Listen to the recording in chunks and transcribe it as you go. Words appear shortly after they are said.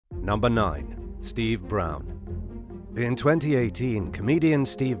Number 9. Steve Brown. In 2018, comedian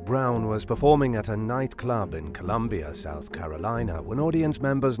Steve Brown was performing at a nightclub in Columbia, South Carolina, when audience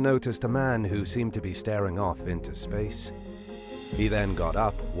members noticed a man who seemed to be staring off into space. He then got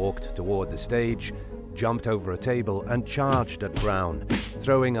up, walked toward the stage, jumped over a table, and charged at Brown,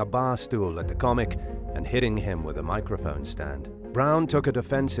 throwing a bar stool at the comic and hitting him with a microphone stand. Brown took a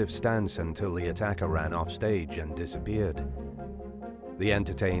defensive stance until the attacker ran off stage and disappeared. The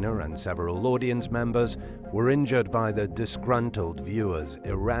entertainer and several audience members were injured by the disgruntled viewer's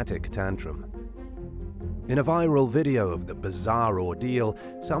erratic tantrum. In a viral video of the bizarre ordeal,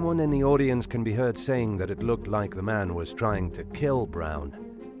 someone in the audience can be heard saying that it looked like the man was trying to kill Brown.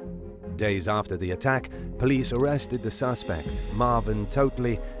 Days after the attack, police arrested the suspect, Marvin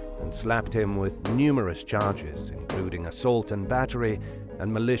Totley, and slapped him with numerous charges, including assault and battery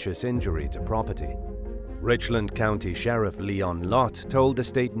and malicious injury to property. Richland County Sheriff Leon Lott told the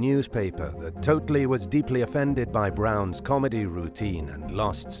state newspaper that Totley was deeply offended by Brown's comedy routine and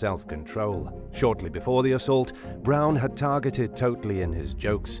lost self-control. Shortly before the assault, Brown had targeted Totley in his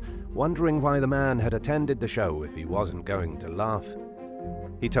jokes, wondering why the man had attended the show if he wasn't going to laugh.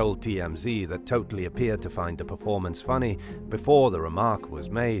 He told TMZ that Totley appeared to find the performance funny before the remark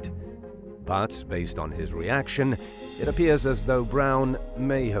was made. But, based on his reaction, it appears as though Brown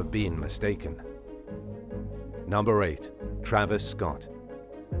may have been mistaken. Number 8. Travis Scott.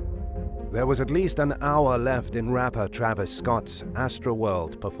 There was at least an hour left in rapper Travis Scott's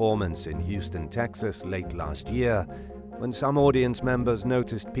Astroworld performance in Houston, Texas late last year, when some audience members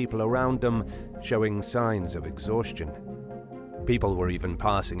noticed people around them showing signs of exhaustion. People were even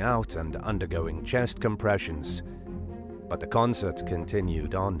passing out and undergoing chest compressions. But the concert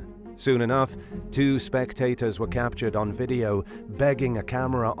continued on. Soon enough, 2 spectators were captured on video begging a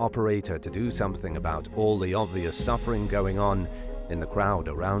camera operator to do something about all the obvious suffering going on in the crowd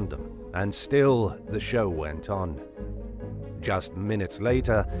around them. And still, the show went on. Just minutes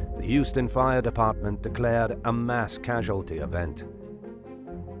later, the Houston Fire Department declared a mass casualty event.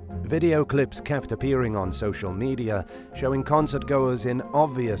 Video clips kept appearing on social media, showing concertgoers in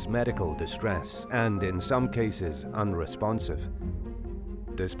obvious medical distress and, in some cases, unresponsive.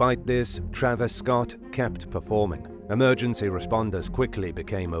 Despite this, Travis Scott kept performing. Emergency responders quickly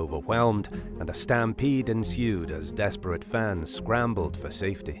became overwhelmed, and a stampede ensued as desperate fans scrambled for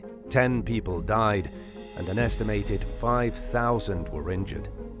safety. 10 people died, and an estimated 5,000 were injured.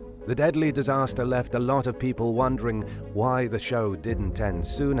 The deadly disaster left a lot of people wondering why the show didn't end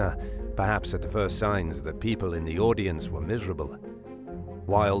sooner, perhaps at the first signs that people in the audience were miserable.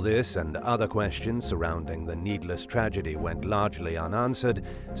 While this and other questions surrounding the needless tragedy went largely unanswered,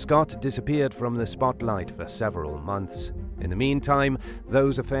 Scott disappeared from the spotlight for several months. In the meantime,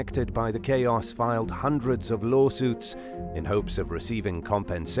 those affected by the chaos filed hundreds of lawsuits in hopes of receiving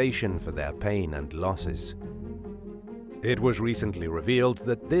compensation for their pain and losses. It was recently revealed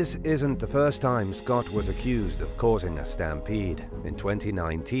that this isn't the first time Scott was accused of causing a stampede. In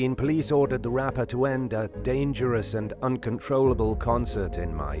 2019, police ordered the rapper to end a dangerous and uncontrollable concert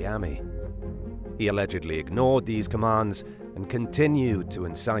in Miami. He allegedly ignored these commands and continued to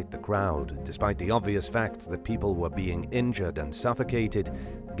incite the crowd, despite the obvious fact that people were being injured and suffocated,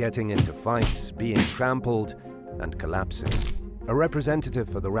 getting into fights, being trampled, and collapsing. A representative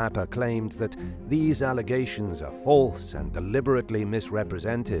for the rapper claimed that these allegations are false and deliberately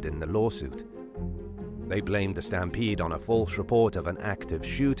misrepresented in the lawsuit. They blamed the stampede on a false report of an active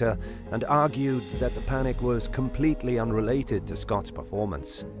shooter and argued that the panic was completely unrelated to Scott's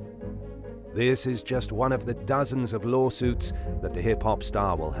performance. This is just one of the dozens of lawsuits that the hip-hop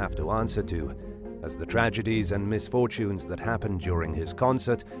star will have to answer to, as the tragedies and misfortunes that happened during his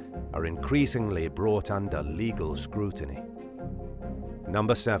concert are increasingly brought under legal scrutiny.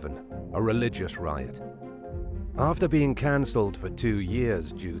 Number 7. A religious riot. After being cancelled for 2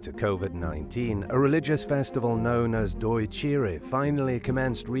 years due to COVID-19, a religious festival known as Doi Chire finally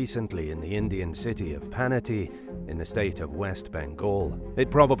commenced recently in the Indian city of Panati in the state of West Bengal.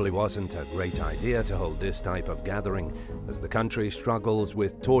 It probably wasn't a great idea to hold this type of gathering, as the country struggles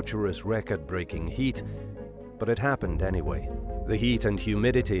with torturous record-breaking heat, but it happened anyway. The heat and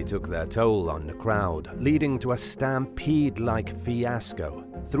humidity took their toll on the crowd, leading to a stampede-like fiasco.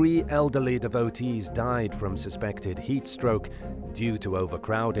 3 elderly devotees died from suspected heat stroke due to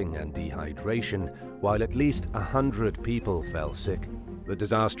overcrowding and dehydration, while at least 100 people fell sick. The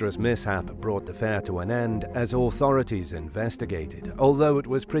disastrous mishap brought the fair to an end as authorities investigated, although it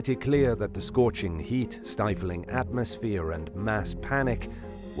was pretty clear that the scorching heat, stifling atmosphere, and mass panic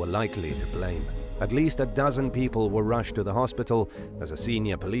were likely to blame. At least a dozen people were rushed to the hospital as a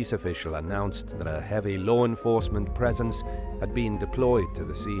senior police official announced that a heavy law enforcement presence had been deployed to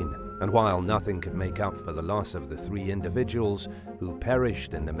the scene, and while nothing could make up for the loss of the 3 individuals who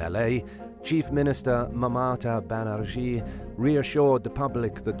perished in the melee, Chief Minister Mamata Banerjee reassured the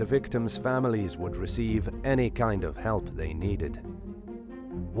public that the victims' families would receive any kind of help they needed.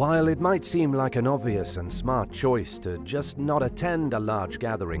 While it might seem like an obvious and smart choice to just not attend a large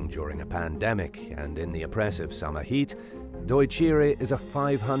gathering during a pandemic and in the oppressive summer heat, Doichire is a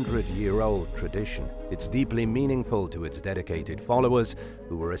 500-year-old tradition. It's deeply meaningful to its dedicated followers,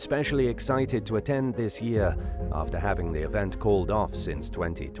 who were especially excited to attend this year after having the event called off since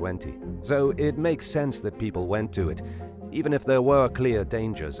 2020. So it makes sense that people went to it, even if there were clear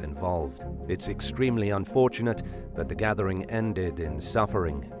dangers involved. It's extremely unfortunate that the gathering ended in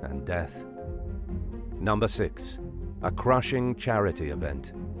suffering and death. Number 6. A crushing charity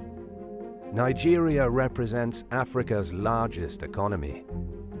event. Nigeria represents Africa's largest economy.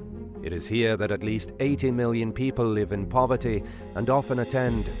 It is here that at least 80 million people live in poverty and often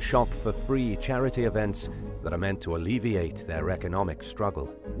attend shop-for-free charity events that are meant to alleviate their economic struggle.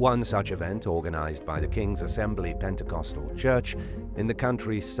 One such event, organized by the King's Assembly Pentecostal Church in the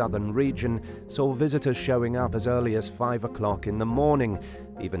country's southern region, saw visitors showing up as early as 5 o'clock in the morning,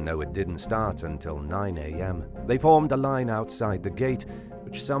 even though it didn't start until 9 a.m. They formed a line outside the gate,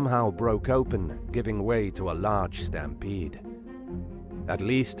 which somehow broke open, giving way to a large stampede. At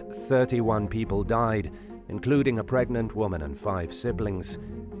least 31 people died, including a pregnant woman and 5 siblings,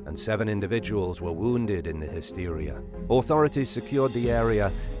 and 7 individuals were wounded in the hysteria. Authorities secured the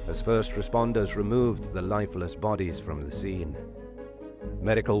area as first responders removed the lifeless bodies from the scene.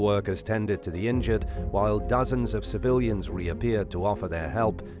 Medical workers tended to the injured, while dozens of civilians reappeared to offer their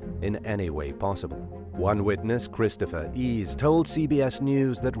help in any way possible. One witness, Christopher Ease, told CBS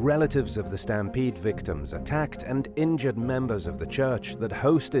News that relatives of the stampede victims attacked and injured members of the church that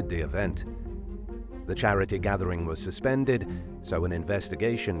hosted the event. The charity gathering was suspended so an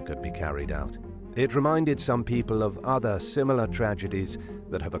investigation could be carried out. It reminded some people of other similar tragedies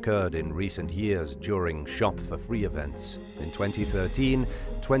that have occurred in recent years during shop-for-free events. In 2013,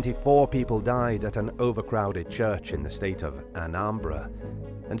 24 people died at an overcrowded church in the state of Anambra,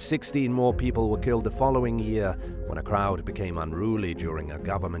 and 16 more people were killed the following year when a crowd became unruly during a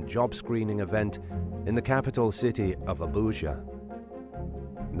government job screening event in the capital city of Abuja.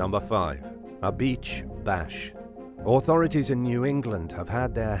 Number 5. A beach bash. Authorities in New England have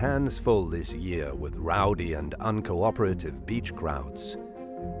had their hands full this year with rowdy and uncooperative beach crowds.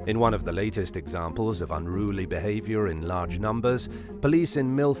 In one of the latest examples of unruly behavior in large numbers, police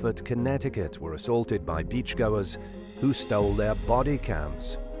in Milford, Connecticut were assaulted by beachgoers who stole their body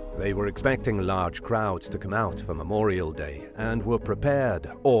cams. They were expecting large crowds to come out for Memorial Day and were prepared,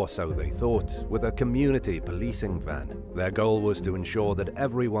 or so they thought, with a community policing van. Their goal was to ensure that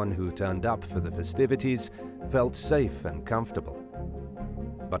everyone who turned up for the festivities felt safe and comfortable.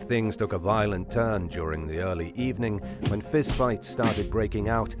 But things took a violent turn during the early evening when fistfights started breaking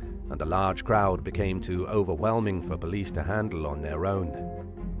out and a large crowd became too overwhelming for police to handle on their own.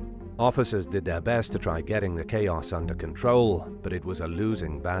 Officers did their best to try getting the chaos under control, but it was a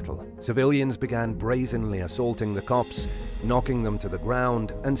losing battle. Civilians began brazenly assaulting the cops, knocking them to the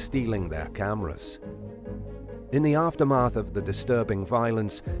ground and stealing their cameras. In the aftermath of the disturbing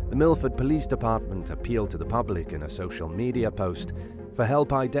violence, the Milford Police Department appealed to the public in a social media post for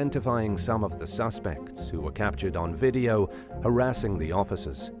help identifying some of the suspects who were captured on video harassing the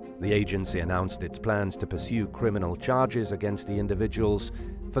officers. The agency announced its plans to pursue criminal charges against the individuals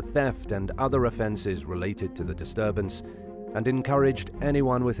for theft and other offenses related to the disturbance, and encouraged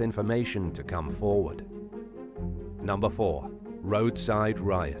anyone with information to come forward. Number 4. Roadside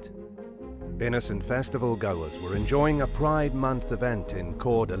riot. Innocent festival goers were enjoying a Pride Month event in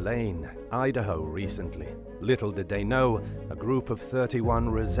Coeur d'Alene, Idaho recently. Little did they know, a group of 31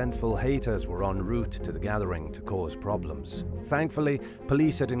 resentful haters were en route to the gathering to cause problems. Thankfully,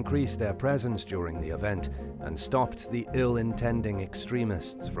 police had increased their presence during the event and stopped the ill-intending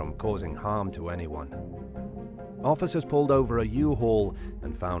extremists from causing harm to anyone. Officers pulled over a U-Haul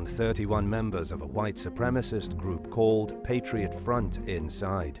and found 31 members of a white supremacist group called Patriot Front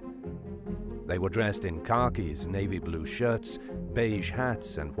inside. They were dressed in khakis, navy blue shirts, beige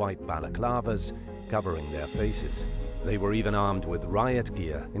hats, and white balaclavas, covering their faces. They were even armed with riot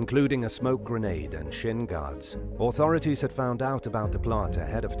gear, including a smoke grenade and shin guards. Authorities had found out about the plot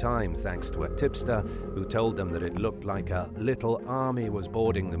ahead of time thanks to a tipster who told them that it looked like a little army was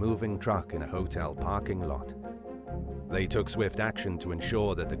boarding the moving truck in a hotel parking lot. They took swift action to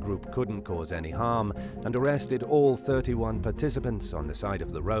ensure that the group couldn't cause any harm and arrested all 31 participants on the side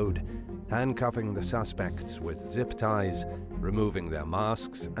of the road, handcuffing the suspects with zip ties, removing their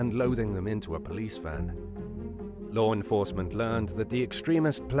masks, and loading them into a police van. law enforcement learned that the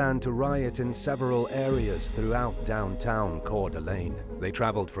extremists planned to riot in several areas throughout downtown Coeur d'Alene. They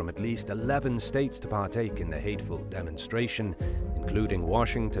traveled from at least 11 states to partake in the hateful demonstration, including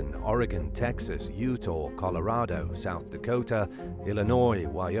Washington, Oregon, Texas, Utah, Colorado, South Dakota, Illinois,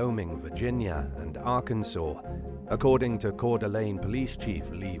 Wyoming, Virginia, and Arkansas, according to Coeur d'Alene Police Chief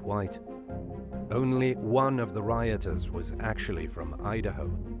Lee White. Only one of the rioters was actually from Idaho.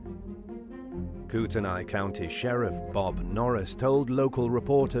 Kootenai County Sheriff Bob Norris told local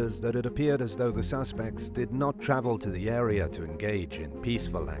reporters that it appeared as though the suspects did not travel to the area to engage in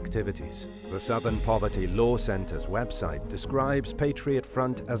peaceful activities. The Southern Poverty Law Center's website describes Patriot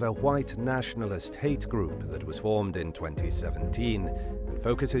Front as a white nationalist hate group that was formed in 2017 and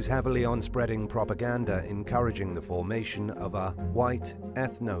focuses heavily on spreading propaganda encouraging the formation of a white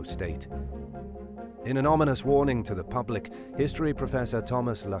ethno-state. In an ominous warning to the public, history professor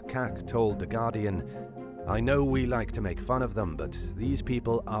Thomas Lacaque told The Guardian, "I know we like to make fun of them, but these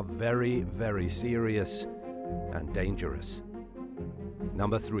people are very, very serious and dangerous."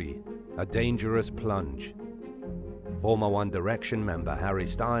 Number 3. A dangerous plunge. Former One Direction member Harry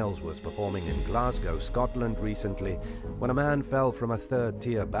Styles was performing in Glasgow, Scotland recently when a man fell from a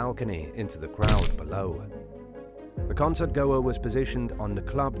third-tier balcony into the crowd below. The concert-goer was positioned on the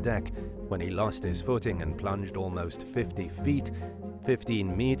club deck when he lost his footing and plunged almost 50 feet,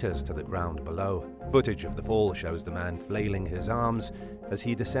 15 meters to the ground below. Footage of the fall shows the man flailing his arms as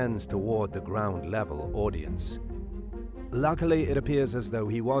he descends toward the ground-level audience. Luckily, it appears as though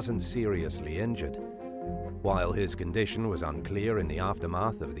he wasn't seriously injured. While his condition was unclear in the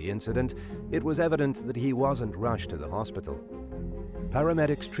aftermath of the incident, it was evident that he wasn't rushed to the hospital.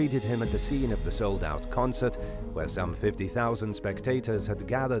 Paramedics treated him at the scene of the sold-out concert, where some 50,000 spectators had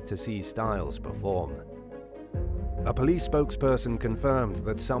gathered to see Styles perform. A police spokesperson confirmed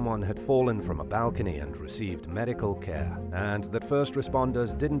that someone had fallen from a balcony and received medical care, and that first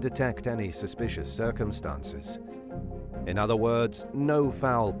responders didn't detect any suspicious circumstances. In other words, no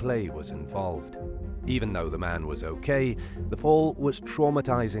foul play was involved. Even though the man was okay, the fall was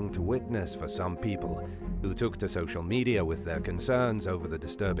traumatizing to witness for some people, who took to social media with their concerns over the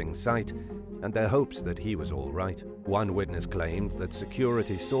disturbing sight and their hopes that he was all right. One witness claimed that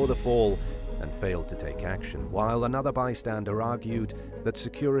security saw the fall and failed to take action, while another bystander argued that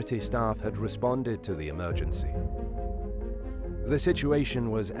security staff had responded to the emergency. The situation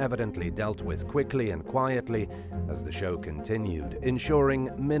was evidently dealt with quickly and quietly as the show continued,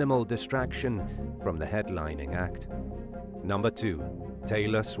 ensuring minimal distraction from the headlining act. Number 2.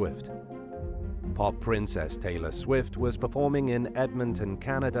 Taylor Swift. Pop princess Taylor Swift was performing in Edmonton,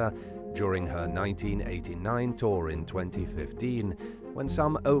 Canada during her 1989 tour in 2015 when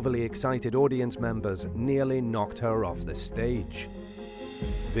some overly excited audience members nearly knocked her off the stage.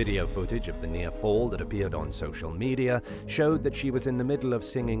 Video footage of the near fall that appeared on social media showed that she was in the middle of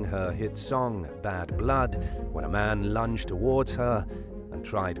singing her hit song, Bad Blood, when a man lunged towards her and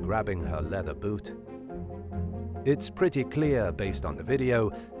tried grabbing her leather boot. It's pretty clear, based on the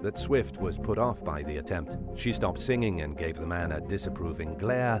video, that Swift was put off by the attempt. She stopped singing and gave the man a disapproving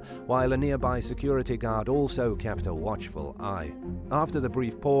glare, while a nearby security guard also kept a watchful eye. After the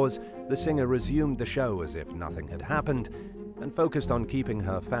brief pause, the singer resumed the show as if nothing had happened, and focused on keeping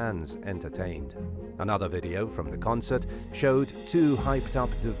her fans entertained. Another video from the concert showed two hyped-up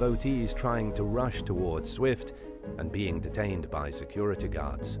devotees trying to rush towards Swift and being detained by security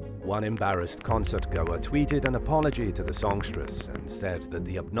guards. One embarrassed concert-goer tweeted an apology to the songstress and said that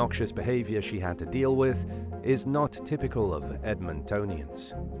the obnoxious behavior she had to deal with is not typical of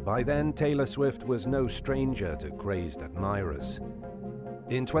Edmontonians. By then, Taylor Swift was no stranger to crazed admirers.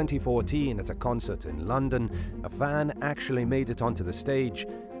 In 2014, at a concert in London, a fan actually made it onto the stage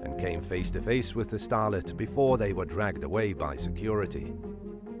and came face-to-face with the starlet before they were dragged away by security.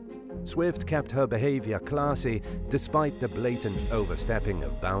 Swift kept her behavior classy despite the blatant overstepping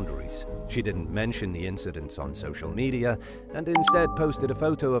of boundaries. She didn't mention the incidents on social media and instead posted a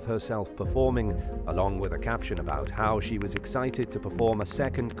photo of herself performing, along with a caption about how she was excited to perform a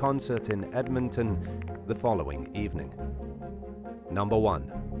second concert in Edmonton the following evening. Number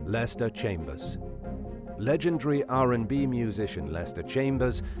 1. Lester Chambers. Legendary R&B musician Lester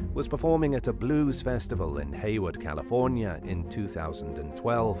Chambers was performing at a blues festival in Hayward, California in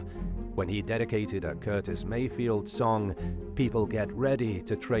 2012 when he dedicated a Curtis Mayfield song, People Get Ready,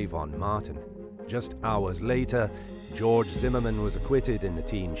 to Trayvon Martin. Just hours later, George Zimmerman was acquitted in the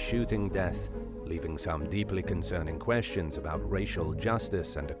teen shooting death, leaving some deeply concerning questions about racial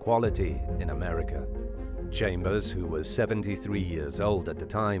justice and equality in America. Chambers, who was 73 years old at the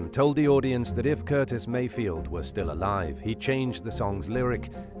time, told the audience that if Curtis Mayfield were still alive, he'd change the song's lyric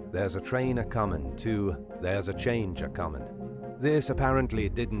 "There's a train a-comin'" to "There's a change a-comin'." This apparently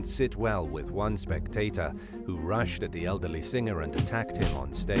didn't sit well with one spectator, who rushed at the elderly singer and attacked him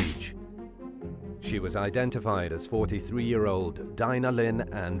on stage. She was identified as 43-year-old Dinah Lynn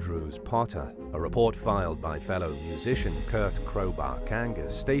Andrews Potter. A report filed by fellow musician Kurt Crowbar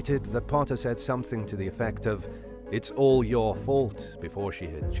Kangas stated that Potter said something to the effect of, "It's all your fault," before she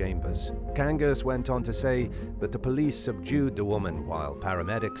hit Chambers. Kangas went on to say that the police subdued the woman while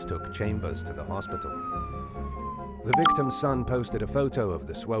paramedics took Chambers to the hospital. The victim's son posted a photo of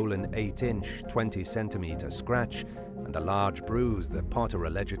the swollen 8-inch, 20-centimeter scratch and a large bruise that Potter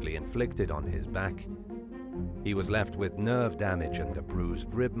allegedly inflicted on his back. He was left with nerve damage and a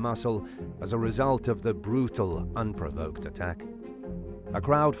bruised rib muscle as a result of the brutal, unprovoked attack. A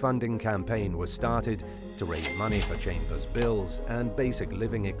crowdfunding campaign was started to raise money for Chambers' bills and basic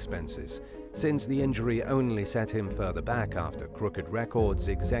living expenses, since the injury only set him further back after Crooked Records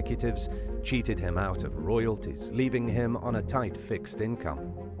executives cheated him out of royalties, leaving him on a tight fixed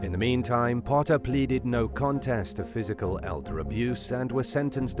income. In the meantime, Potter pleaded no contest to physical elder abuse and was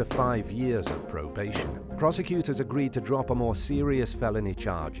sentenced to 5 years of probation. Prosecutors agreed to drop a more serious felony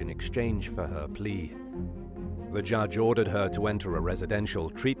charge in exchange for her plea. The judge ordered her to enter a residential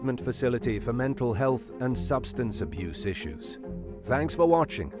treatment facility for mental health and substance abuse issues. Thanks for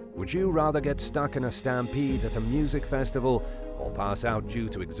watching. Would you rather get stuck in a stampede at a music festival or pass out due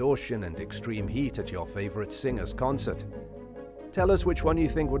to exhaustion and extreme heat at your favorite singer's concert? Tell us which one you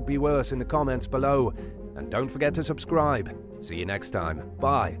think would be worse in the comments below, and don't forget to subscribe. See you next time.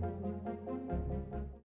 Bye.